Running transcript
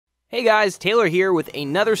Hey guys, Taylor here with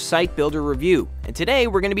another site builder review, and today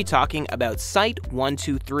we're going to be talking about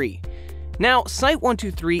Site123. Now,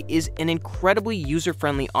 Site123 is an incredibly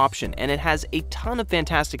user-friendly option and it has a ton of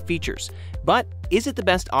fantastic features, but is it the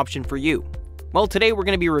best option for you? Well, today we're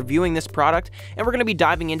going to be reviewing this product and we're going to be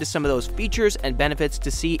diving into some of those features and benefits to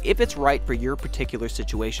see if it's right for your particular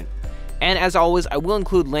situation. And as always, I will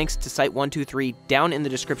include links to Site123 down in the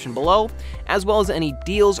description below, as well as any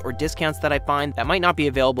deals or discounts that I find that might not be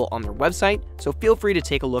available on their website, so feel free to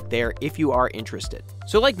take a look there if you are interested.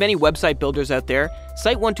 So like many website builders out there,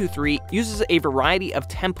 Site123 uses a variety of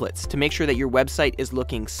templates to make sure that your website is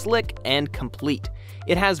looking slick and complete.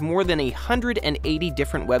 It has more than 180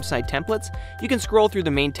 different website templates. You can scroll through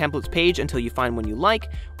the main templates page until you find one you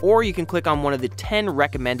like, or you can click on one of the 10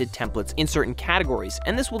 recommended templates in certain categories,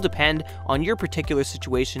 and this will depend on your particular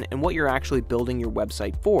situation and what you're actually building your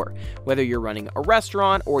website for, whether you're running a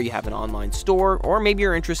restaurant or you have an online store, or maybe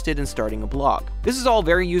you're interested in starting a blog. This is all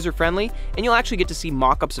very user-friendly, and you'll actually get to see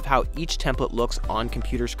mock-ups of how each template looks on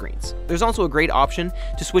computer screens. There's also a great option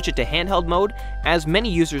to switch it to handheld mode, as many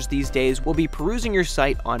users these days will be perusing your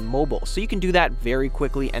site on mobile, so you can do that very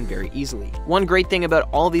quickly and very easily. One great thing about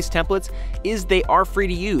all these templates is they are free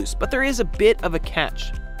to use, but there is a bit of a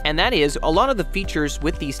catch. And that is, a lot of the features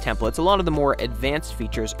with these templates, a lot of the more advanced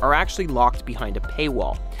features, are actually locked behind a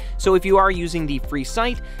paywall. So if you are using the free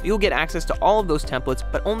site, you'll get access to all of those templates,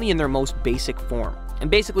 but only in their most basic form. And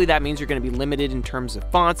basically that means you're going to be limited in terms of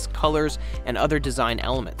fonts, colors, and other design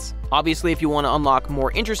elements. Obviously, if you want to unlock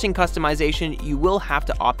more interesting customization, you will have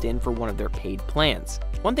to opt in for one of their paid plans.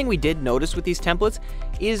 One thing we did notice with these templates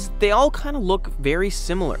is they all kind of look very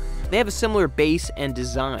similar. They have a similar base and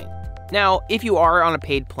design. Now, if you are on a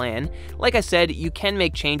paid plan, like I said, you can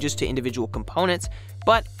make changes to individual components,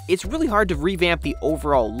 but it's really hard to revamp the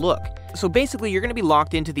overall look. So basically, you're going to be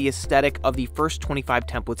locked into the aesthetic of the first 25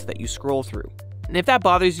 templates that you scroll through. And if that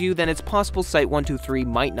bothers you, then it's possible Site123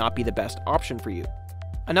 might not be the best option for you.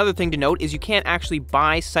 Another thing to note is you can't actually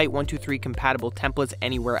buy Site123 compatible templates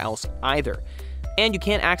anywhere else either. And you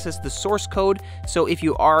can't access the source code, so if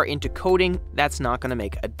you are into coding, that's not going to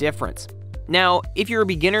make a difference. Now, if you're a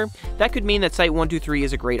beginner, that could mean that Site123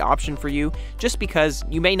 is a great option for you, just because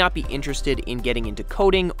you may not be interested in getting into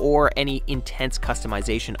coding or any intense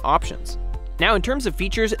customization options. Now, in terms of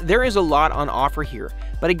features, there is a lot on offer here,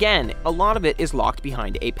 but again, a lot of it is locked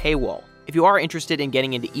behind a paywall. If you are interested in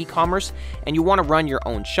getting into e-commerce and you want to run your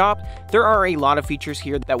own shop, there are a lot of features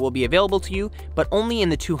here that will be available to you, but only in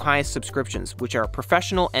the two highest subscriptions, which are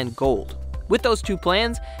Professional and Gold. With those two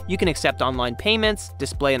plans, you can accept online payments,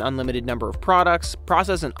 display an unlimited number of products,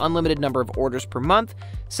 process an unlimited number of orders per month,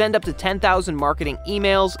 send up to 10,000 marketing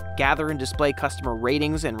emails, gather and display customer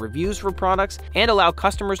ratings and reviews for products, and allow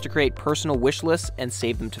customers to create personal wish lists and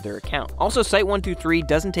save them to their account. Also, Site123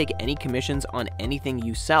 doesn't take any commissions on anything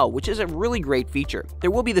you sell, which is a really great feature.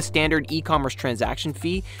 There will be the standard e-commerce transaction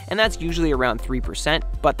fee, and that's usually around 3%,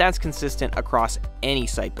 but that's consistent across any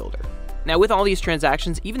site builder. Now, with all these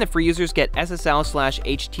transactions, even the free users get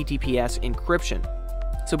SSL/HTTPS encryption.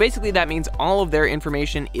 So basically that means all of their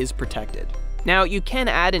information is protected. Now, you can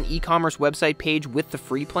add an e-commerce website page with the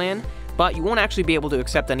free plan, but you won't actually be able to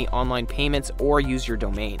accept any online payments or use your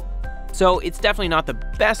domain. So it's definitely not the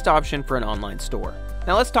best option for an online store.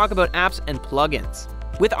 Now let's talk about apps and plugins.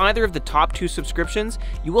 With either of the top two subscriptions,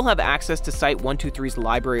 you will have access to Site123's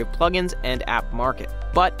library of plugins and app market.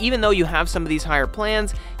 But even though you have some of these higher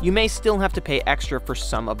plans, you may still have to pay extra for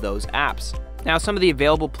some of those apps. Now, some of the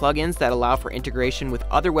available plugins that allow for integration with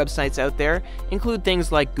other websites out there include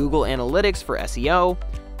things like Google Analytics for SEO,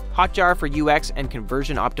 Hotjar for UX and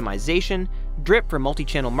conversion optimization, Drip for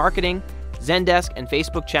multi-channel marketing, Zendesk and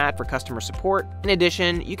Facebook Chat for customer support. In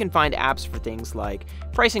addition, you can find apps for things like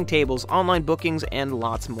pricing tables, online bookings, and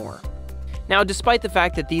lots more. Now, despite the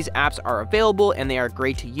fact that these apps are available and they are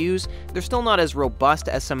great to use, they're still not as robust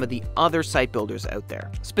as some of the other site builders out there,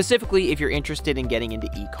 specifically if you're interested in getting into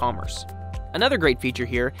e-commerce. Another great feature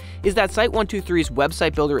here is that Site123's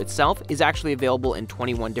website builder itself is actually available in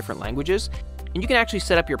 21 different languages, and you can actually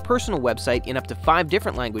set up your personal website in up to 5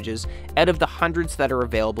 different languages out of the hundreds that are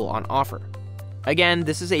available on offer. Again,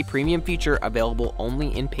 this is a premium feature available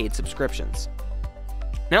only in paid subscriptions.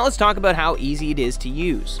 Now let's talk about how easy it is to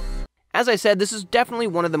use. As I said, this is definitely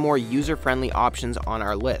one of the more user-friendly options on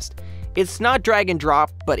our list. It's not drag and drop,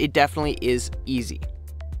 but it definitely is easy.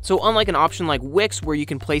 So unlike an option like Wix where you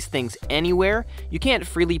can place things anywhere, you can't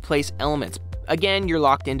freely place elements. Again, you're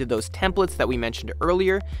locked into those templates that we mentioned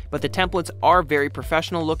earlier, but the templates are very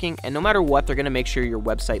professional looking, and no matter what, they're going to make sure your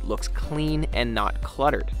website looks clean and not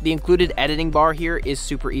cluttered. The included editing bar here is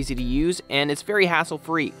super easy to use, and it's very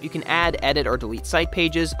hassle-free. You can add, edit, or delete site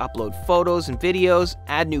pages, upload photos and videos,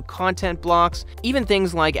 add new content blocks, even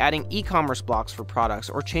things like adding e-commerce blocks for products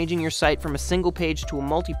or changing your site from a single page to a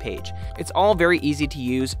multi-page. It's all very easy to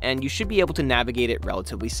use, and you should be able to navigate it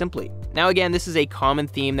relatively simply. Now again, this is a common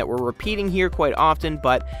theme that we're repeating here quite often,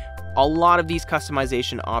 but a lot of these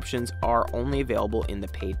customization options are only available in the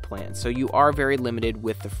paid plan, so you are very limited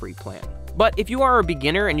with the free plan. But if you are a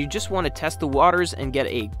beginner and you just want to test the waters and get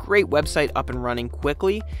a great website up and running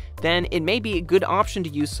quickly, then it may be a good option to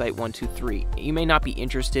use Site123. You may not be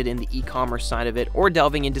interested in the e-commerce side of it or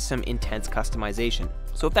delving into some intense customization.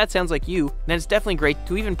 So if that sounds like you, then it's definitely great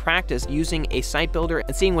to even practice using a site builder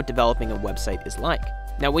and seeing what developing a website is like.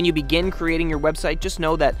 Now, when you begin creating your website, just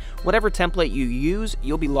know that whatever template you use,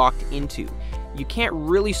 you'll be locked into. You can't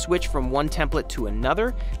really switch from one template to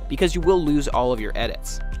another because you will lose all of your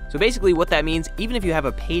edits. So basically what that means, even if you have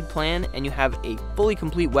a paid plan and you have a fully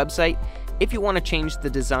complete website, if you want to change the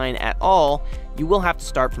design at all, you will have to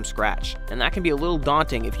start from scratch. And that can be a little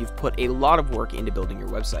daunting if you've put a lot of work into building your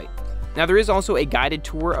website. Now, there is also a guided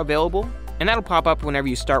tour available, and that'll pop up whenever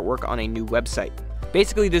you start work on a new website.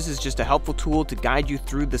 Basically, this is just a helpful tool to guide you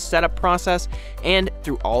through the setup process and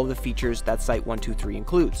through all of the features that Site123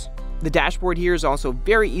 includes. The dashboard here is also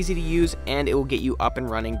very easy to use, and it will get you up and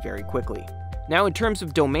running very quickly. Now, in terms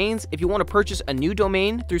of domains, if you want to purchase a new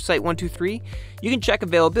domain through Site123, you can check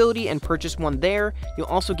availability and purchase one there. You'll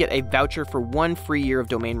also get a voucher for 1 free year of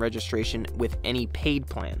domain registration with any paid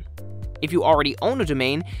plan. If you already own a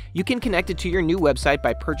domain, you can connect it to your new website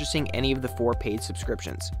by purchasing any of the 4 paid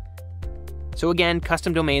subscriptions. So again,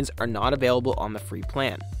 custom domains are not available on the free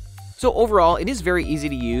plan. So overall, it is very easy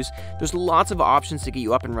to use. There's lots of options to get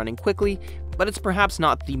you up and running quickly, but it's perhaps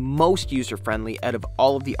not the most user-friendly out of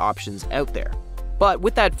all of the options out there. But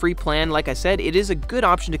with that free plan, like I said, it is a good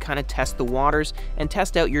option to kind of test the waters and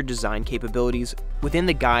test out your design capabilities within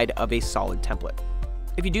the guide of a solid template.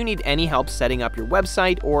 If you do need any help setting up your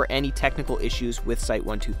website or any technical issues with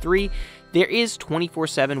Site123, there is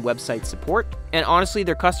 24/7 website support, and honestly,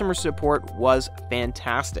 their customer support was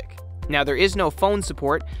fantastic. Now, there is no phone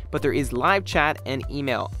support, but there is live chat and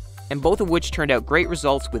email, and both of which turned out great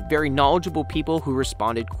results with very knowledgeable people who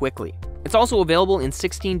responded quickly. It's also available in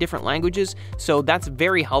 16 different languages, so that's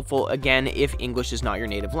very helpful. Again, if English is not your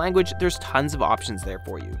native language, there's tons of options there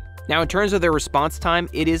for you. Now, in terms of their response time,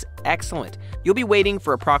 it is excellent. You'll be waiting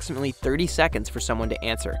for approximately 30 seconds for someone to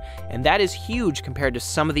answer, and that is huge compared to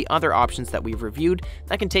some of the other options that we've reviewed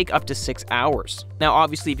that can take up to 6 hours. Now,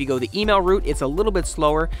 obviously, if you go the email route, it's a little bit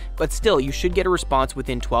slower, but still, you should get a response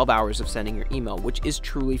within 12 hours of sending your email, which is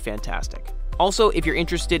truly fantastic. Also, if you're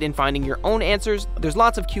interested in finding your own answers, there's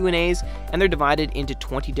lots of Q&As, and they're divided into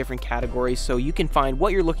 20 different categories, so you can find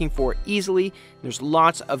what you're looking for easily. There's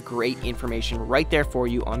lots of great information right there for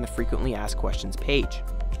you on the frequently asked questions page.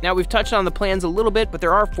 Now, we've touched on the plans a little bit, but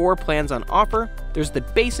there are 4 plans on offer. There's the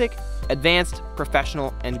basic, advanced,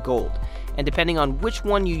 professional, and gold. And depending on which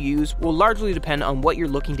one you use will largely depend on what you're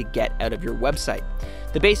looking to get out of your website.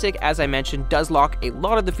 The basic, as I mentioned, does lock a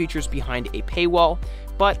lot of the features behind a paywall,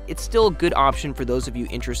 but it's still a good option for those of you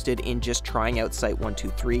interested in just trying out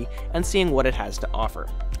Site123 and seeing what it has to offer.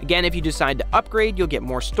 Again, if you decide to upgrade, you'll get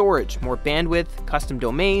more storage, more bandwidth, custom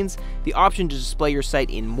domains, the option to display your site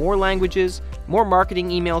in more languages, more marketing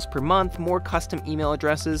emails per month, more custom email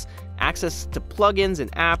addresses, access to plugins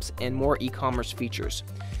and apps, and more e-commerce features.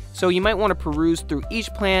 So you might want to peruse through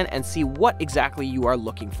each plan and see what exactly you are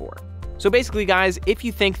looking for. So basically, guys, if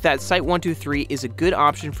you think that Site123 is a good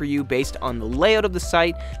option for you based on the layout of the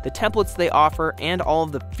site, the templates they offer, and all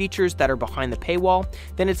of the features that are behind the paywall,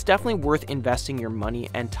 then it's definitely worth investing your money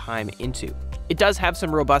and time into. It does have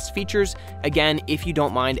some robust features. Again, if you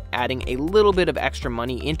don't mind adding a little bit of extra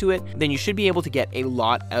money into it, then you should be able to get a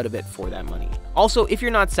lot out of it for that money. Also, if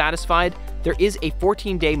you're not satisfied, there is a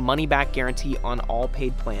 14-day money-back guarantee on all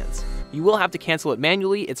paid plans. You will have to cancel it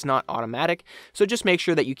manually, it's not automatic, so just make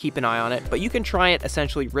sure that you keep an eye on it, but you can try it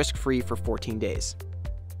essentially risk-free for 14 days.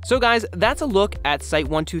 So guys, that's a look at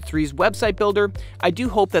Site123's website builder. I do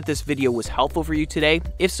hope that this video was helpful for you today.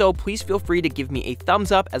 If so, please feel free to give me a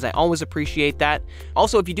thumbs up, as I always appreciate that.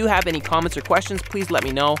 Also, if you do have any comments or questions, please let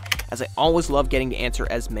me know, as I always love getting to answer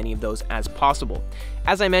as many of those as possible.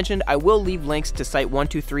 As I mentioned, I will leave links to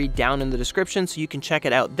Site123 down in the description so you can check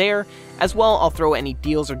it out there. As well, I'll throw any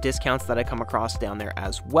deals or discounts that I come across down there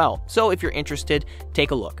as well. So if you're interested, take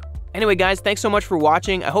a look. Anyway, guys, thanks so much for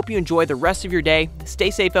watching. I hope you enjoy the rest of your day. Stay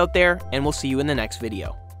safe out there, and we'll see you in the next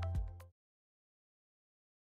video.